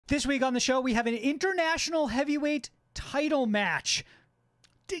This week on the show, we have an international heavyweight title match.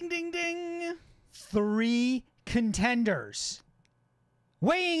 Ding, ding, ding. 3 contenders.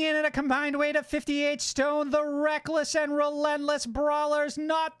 Weighing in at a combined weight of 58 stone, the reckless and relentless brawlers,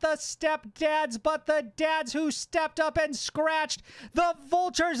 not the stepdads, but the dads who stepped up and scratched, the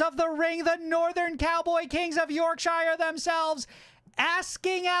vultures of the ring, the Northern Cowboy Kings of Yorkshire themselves,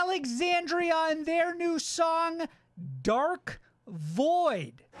 asking Alexandria in their new song, Dark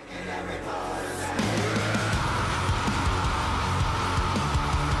Void.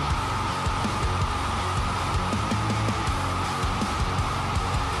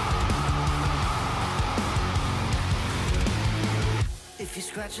 If you're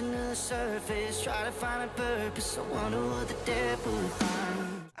scratching the surface, try to find a purpose. I wonder what the depth will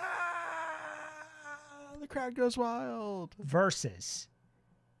find. The crowd goes wild. Versus.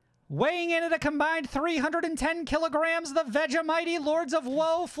 Weighing in at a combined 310 kilograms, the Vegemite Lords of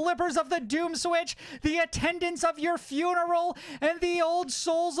Woe, Flippers of the Doom Switch, the Attendants of Your Funeral, and the Old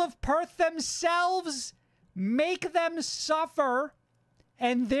Souls of Perth themselves. Make Them Suffer.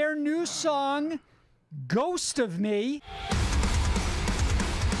 And their new song, Ghost of Me.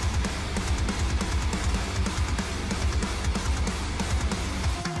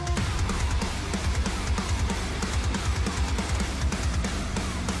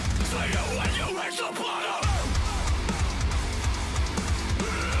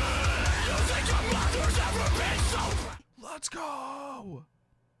 Let's go.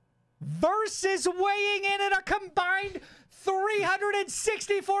 Versus weighing in at a combined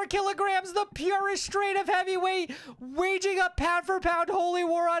 364 kilograms, the purest strain of heavyweight, waging a pound-for-pound holy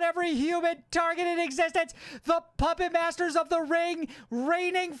war on every human target in existence, the puppet masters of the ring,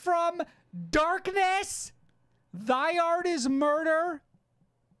 reigning from darkness. Thy Art is Murder.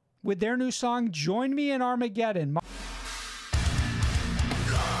 With their new song, Join Me in Armageddon.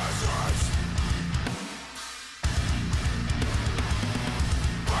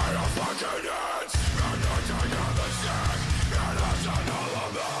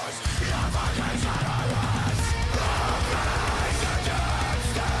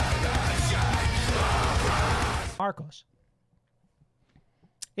 Marcos.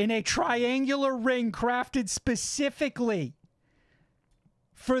 In a triangular ring crafted specifically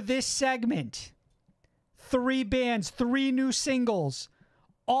for this segment, 3 bands, 3 new singles,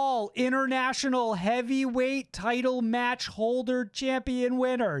 all international heavyweight title match holder champion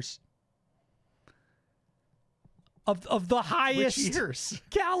winners of the highest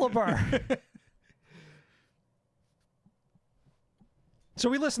caliber. So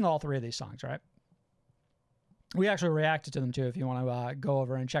we listened to all 3 of these songs, right? We actually reacted to them too. If you want to go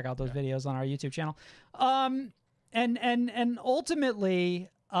over and check out those videos on our YouTube channel, and ultimately,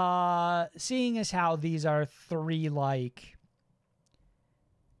 seeing as how these are 3 like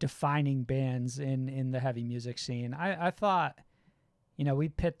defining bands in the heavy music scene, I thought, you know, we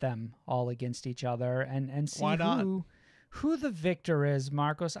pit them all against each other and see who the victor is,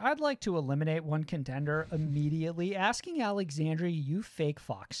 Marcos. I'd like to eliminate one contender immediately, asking Alexandria, you fake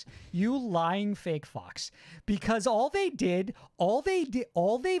fox, you lying fake fox, because all they've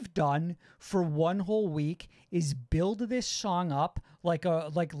done for one whole week is build this song up like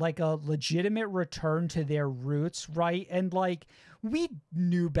a legitimate return to their roots, right? And like, we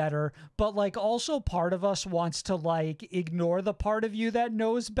knew better, but like also part of us wants to like ignore the part of you that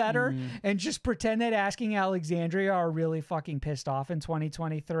knows better and just pretend that asking Alexandria are really fucking pissed off in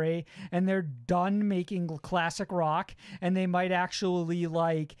 2023 and they're done making classic rock and they might actually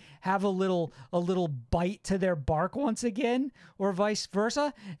like have a little bite to their bark once again, or vice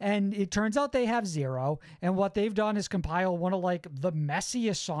versa. And it turns out they have 0. And what they've done is compile one of like the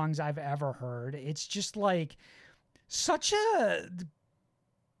messiest songs I've ever heard. It's just like such a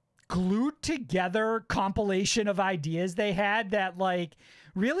glued together compilation of ideas they had that like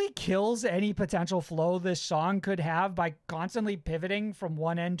really kills any potential flow this song could have by constantly pivoting from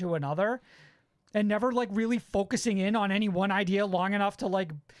one end to another and never like really focusing in on any one idea long enough to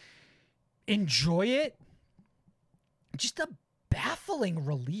like enjoy it. Just a baffling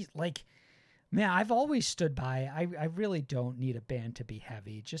release. Like, man, I've always stood by, I really don't need a band to be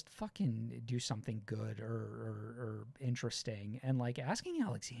heavy. Just fucking do something good or interesting. And like asking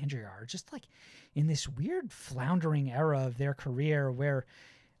Alexandria are just like in this weird floundering era of their career where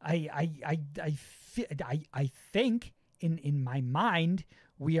I think in my mind,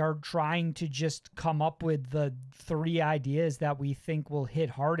 we are trying to just come up with the 3 ideas that we think will hit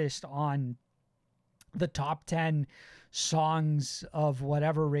hardest on the top 10 songs of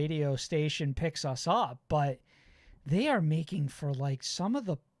whatever radio station picks us up. But they are making for like some of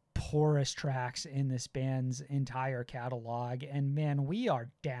the poorest tracks in this band's entire catalog. And man, we are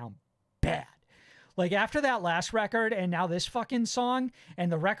down bad. Like after that last record and now this fucking song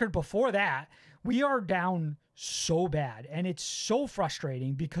and the record before that, we are down so bad. And it's so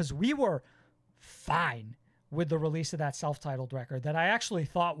frustrating because we were fine with the release of that self-titled record that I actually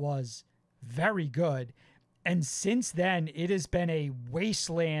thought was very good. And since then, it has been a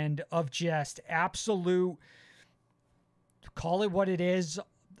wasteland of just absolute, call it what it is,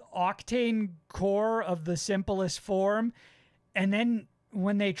 octane core of the simplest form. And then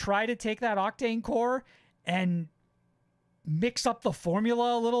when they try to take that octane core and mix up the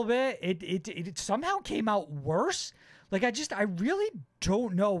formula a little bit, it somehow came out worse. Like I really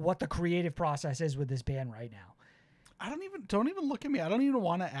don't know what the creative process is with this band right now. Don't even look at me. I don't even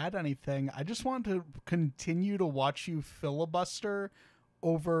want to add anything. I just want to continue to watch you filibuster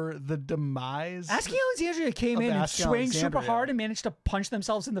over the demise. Asking Alexandria came in and swung super hard and managed to punch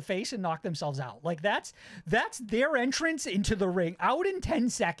themselves in the face and knock themselves out. Like that's their entrance into the ring out in 10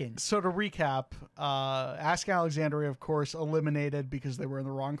 seconds. So to recap, Ask Alexandria, of course, eliminated because they were in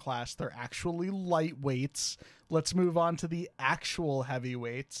the wrong class. They're actually lightweights. Let's move on to the actual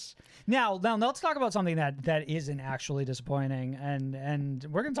heavyweights. Now let's talk about something that isn't actually disappointing, and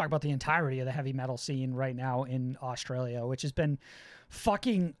we're going to talk about the entirety of the heavy metal scene right now in Australia, which has been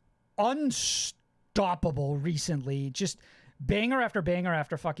fucking unstoppable recently. Just banger after banger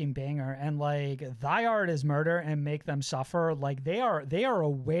after fucking banger, and like Thy Art Is Murder and Make Them Suffer, like they are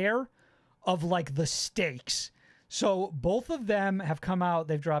aware of like the stakes. So both of them have come out,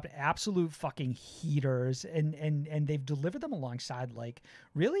 they've dropped absolute fucking heaters, and they've delivered them alongside like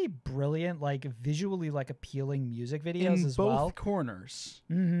really brilliant, like visually like appealing music videos in as well. Both corners.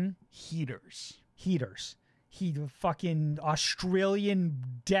 Heaters. Fucking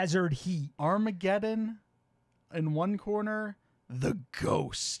Australian desert heat. Armageddon in one corner, the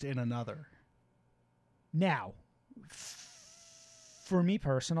Ghost in another. Now, for me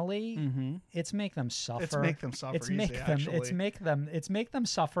personally, it's Make Them Suffer. It's Make Them Suffer. It's make them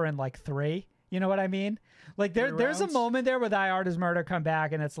suffer in like 3. You know what I mean? Like there's a moment there where Thy Art Is Murder come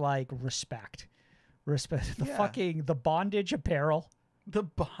back and it's like respect. The bondage apparel. The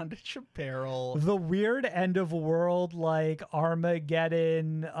bondage apparel. The weird end of world like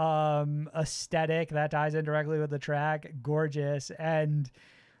Armageddon aesthetic that ties in directly with the track. Gorgeous. And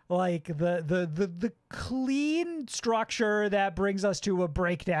like the clean structure that brings us to a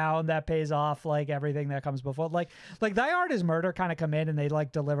breakdown that pays off like everything that comes before. Like Thy Art Is Murder kind of come in and they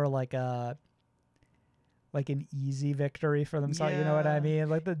like deliver like an easy victory for themselves. Yeah. You know what I mean?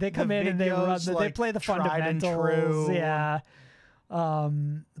 Like they come in and they run, they play the fundamentals. Yeah.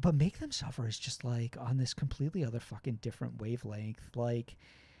 But Make Them Suffer is just like on this completely other fucking different wavelength. Like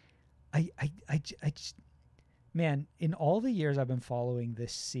I just, man, in all the years I've been following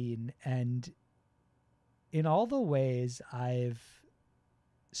this scene and in all the ways I've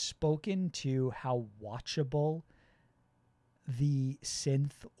spoken to how watchable the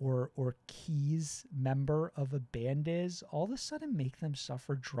synth or keys member of a band is, all of a sudden Make Them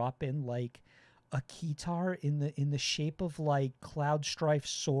Suffer drop in like a keytar in the shape of like Cloud Strife's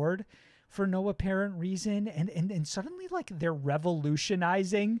sword for no apparent reason, and suddenly like they're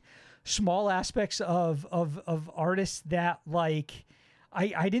revolutionizing small aspects of artists that like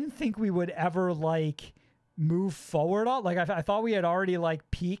I didn't think we would ever like move forward on. Like I thought we had already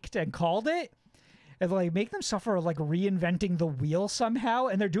like peaked and called it, and like Make Them Suffer like reinventing the wheel somehow,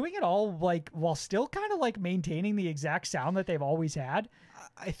 and they're doing it all like while still kind of like maintaining the exact sound that they've always had.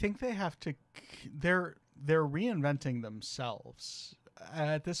 I think they have to. They're reinventing themselves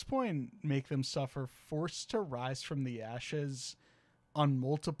at this point. Make Them Suffer, forced to rise from the ashes on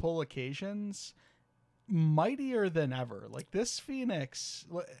multiple occasions, mightier than ever. Like this Phoenix,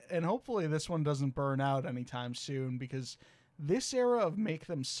 and hopefully this one doesn't burn out anytime soon, because this era of Make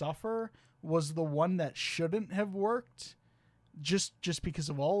Them Suffer was the one that shouldn't have worked, just because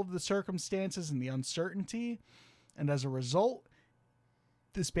of all of the circumstances and the uncertainty, and as a result,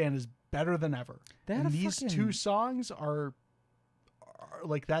 this band is better than ever. And these two songs are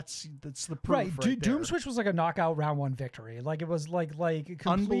like that's the proof. Right, Doom Switch was like a knockout round 1 victory. Like it was like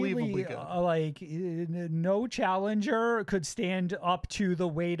unbelievably good. Like no challenger could stand up to the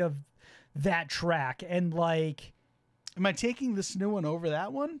weight of that track. And like, am I taking this new one over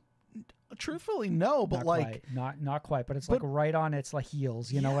that one? Truthfully, no, but not quite, but it's like right on its like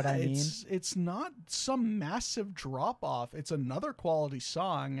heels. You know what I mean? It's not some massive drop off. It's another quality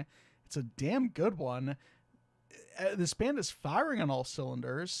song. It's a damn good one. This band is firing on all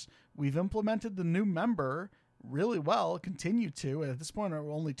cylinders. We've implemented the new member really well. Continue to. At this point, there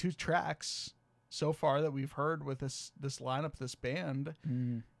are only 2 tracks so far that we've heard with this lineup, this band.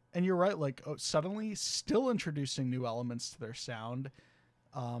 And you're right, like suddenly still introducing new elements to their sound,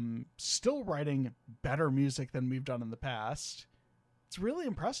 still writing better music than we've done in the past. It's really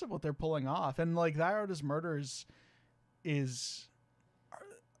impressive what they're pulling off. And like Thy Art Is Murder is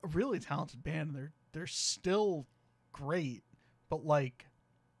a really talented band. They're still great, but like,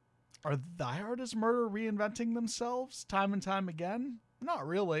 are Thy Art Is Murder reinventing themselves time and time again? Not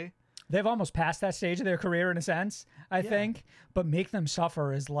really. They've almost passed that stage of their career in a sense, I think. But Make Them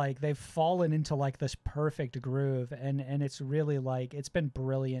Suffer is like they've fallen into like this perfect groove, and it's really like it's been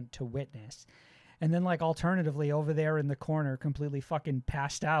brilliant to witness. And then like alternatively over there in the corner, completely fucking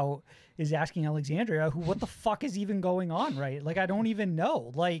passed out, is Asking Alexandria, who what the fuck is even going on, right? Like I don't even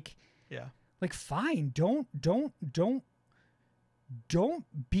know. Like like fine, don't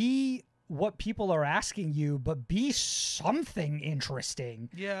be what people are asking you, but be something interesting.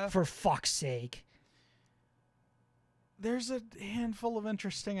 Yeah. For fuck's sake. There's a handful of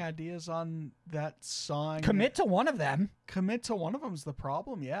interesting ideas on that song. Commit to one of them. Commit to one of them's the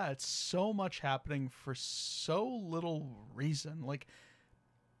problem. Yeah, it's so much happening for so little reason. Like,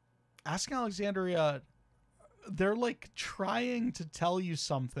 Asking Alexandria, they're like trying to tell you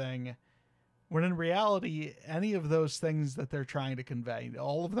something when in reality, any of those things that they're trying to convey,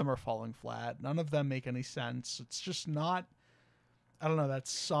 all of them are falling flat. None of them make any sense. It's just not, I don't know, that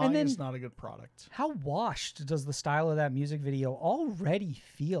song is not a good product. How washed does the style of that music video already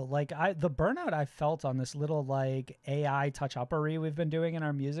feel? Like the burnout I felt on this little like AI touch-uppery we've been doing in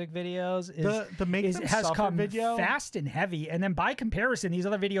our music videos has come video fast and heavy. And then by comparison, these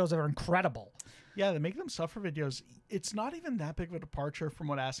other videos are incredible. Yeah, the Make Them Suffer videos, it's not even that big of a departure from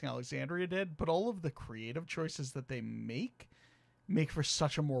what Asking Alexandria did, but all of the creative choices that they make for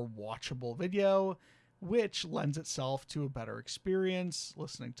such a more watchable video, which lends itself to a better experience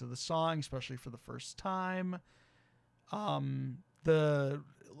listening to the song, especially for the first time. The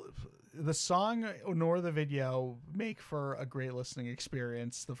song nor the video make for a great listening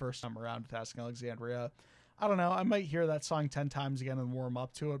experience the first time around with Asking Alexandria. I don't know, I might hear that song 10 times again and warm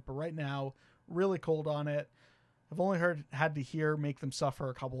up to it, but right now, really cold on it. I've only had to hear Make Them Suffer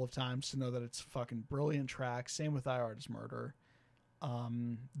a couple of times to know that it's a fucking brilliant track. Same with Thy Art Is Murder.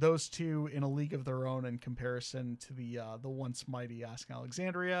 Those two in a league of their own in comparison to the once mighty Asking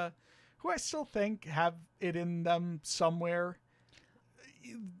Alexandria, who I still think have it in them somewhere,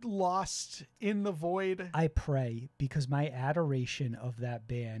 lost in the void. I pray, because my adoration of that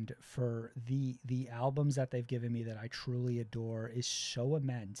band for the albums that they've given me that I truly adore is so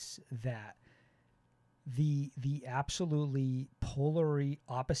immense that the absolutely polarly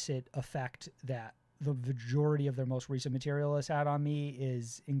opposite effect that the majority of their most recent material has had on me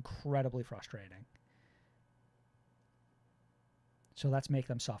is incredibly frustrating. So let's Make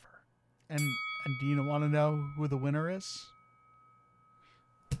Them Suffer. And do you want to know who the winner is?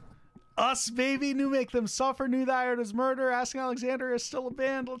 Us, baby. New Make Them Suffer, new Thy Art Is Murder. Asking Alexandria is still a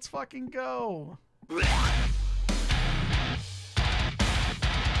band. Let's fucking go.